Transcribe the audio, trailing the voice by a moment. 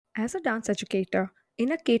As a dance educator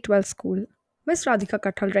in a K 12 school, Miss Radhika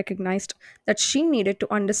Kathal recognized that she needed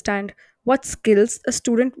to understand what skills a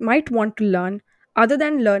student might want to learn other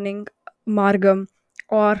than learning Margam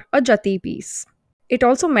or a Jati piece. It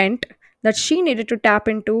also meant that she needed to tap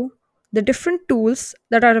into the different tools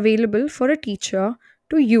that are available for a teacher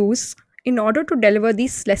to use in order to deliver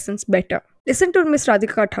these lessons better. Listen to Miss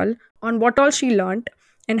Radhika Kathal on what all she learned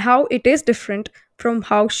and how it is different from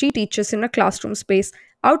how she teaches in a classroom space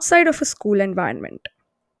outside of a school environment.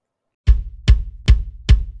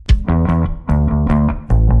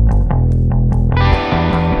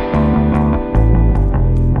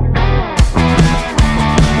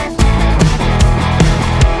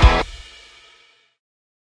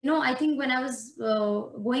 I think when I was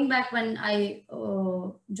going back when I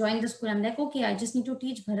joined the school, I'm like, okay, I just need to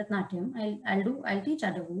teach Bharatnatyam. I'll teach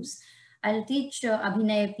Adavus. I'll teach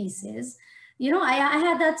Abhinaya pieces. I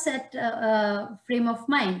had that set frame of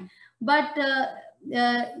mind. But, the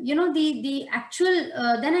actual,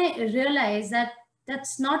 then I realized that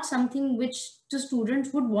that's not something which the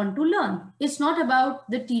students would want to learn. It's not about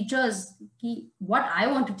the teachers, what I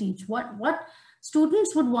want to teach, what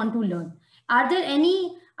students would want to learn. Are there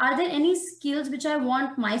any skills which I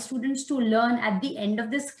want my students to learn at the end of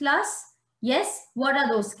this class? Yes. What are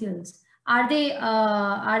those skills? Are they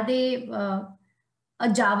a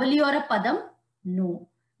Javali or a Padam? No,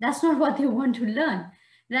 that's not what they want to learn,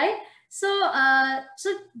 right? So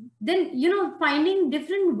then finding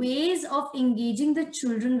different ways of engaging the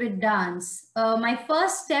children with dance. My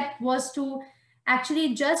first step was to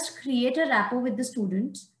actually just create a rapport with the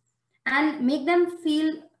students and make them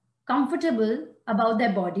feel comfortable about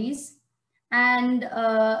their bodies, and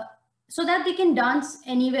so that they can dance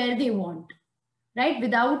anywhere they want, right,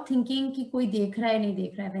 without thinking ki koi dekh raha hai nahi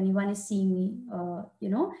dekh raha hai, if anyone is seeing me,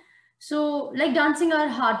 so like dancing our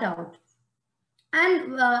heart out,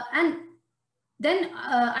 and then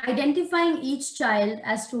identifying each child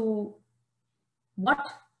as to what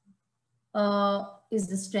is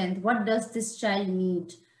the strength, what does this child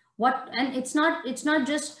need, what. And it's not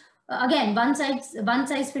just again, one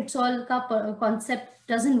size fits all concept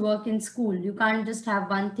doesn't work in school. You can't just have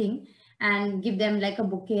one thing and give them like a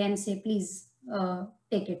bouquet and say, please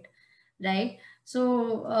take it, right?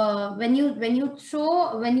 So when you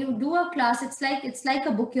do a class, it's like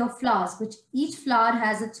a bouquet of flowers, which each flower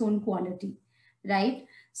has its own quality, right?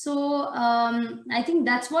 So I think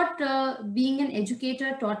that's what being an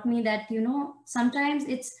educator taught me, that sometimes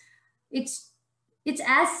it's it's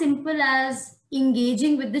as simple as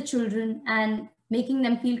engaging with the children and making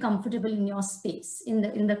them feel comfortable in your space, in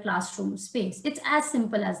the classroom space. It's as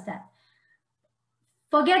simple as that.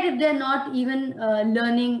 Forget if they're not even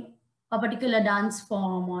learning a particular dance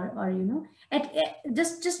form, or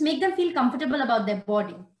just make them feel comfortable about their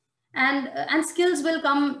body, and skills will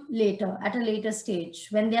come later, at a later stage,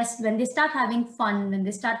 when they start having fun, when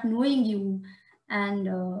they start knowing you, and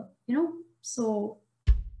so.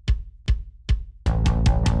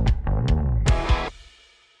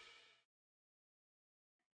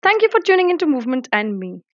 Thank you for tuning into Movement and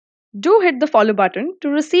Me. Do hit the follow button to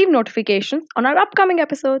receive notifications on our upcoming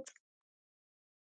episodes.